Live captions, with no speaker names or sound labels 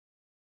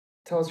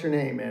Tell us your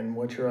name and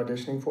what you're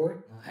auditioning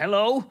for.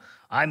 Hello,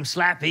 I'm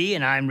Slappy,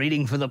 and I'm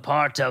reading for the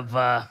part of,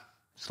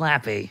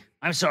 Slappy.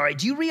 I'm sorry,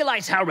 do you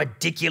realize how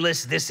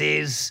ridiculous this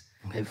is?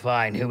 Okay,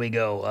 fine, here we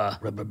go.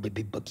 Rubber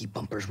baby buggy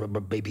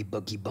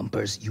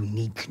bumpers,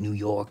 unique New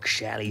York,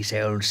 shally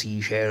shell,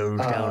 seashells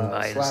down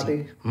by the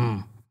sea.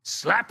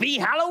 Slappy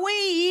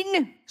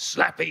Halloween!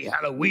 Slappy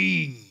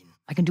Halloween!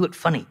 I can do it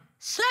funny.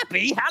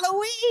 Slappy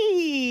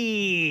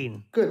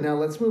Halloween! Good, now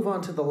let's move on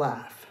to the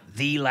laugh.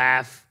 The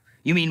laugh?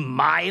 You mean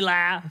my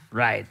laugh?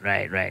 Right.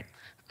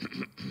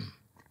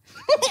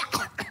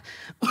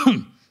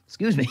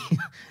 Excuse me,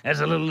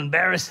 that's a little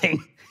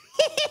embarrassing.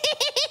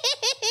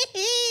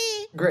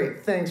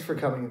 Great, thanks for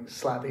coming,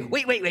 Slappy.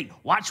 Wait,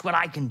 watch what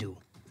I can do.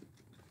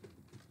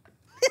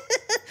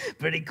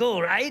 Pretty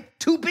cool, right?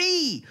 To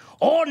be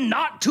or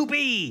not to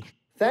be.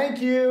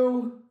 Thank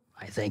you.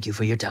 I thank you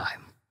for your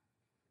time.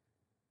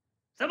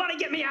 Somebody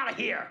get me out of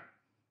here.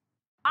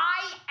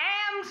 I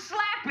am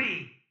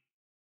Slappy.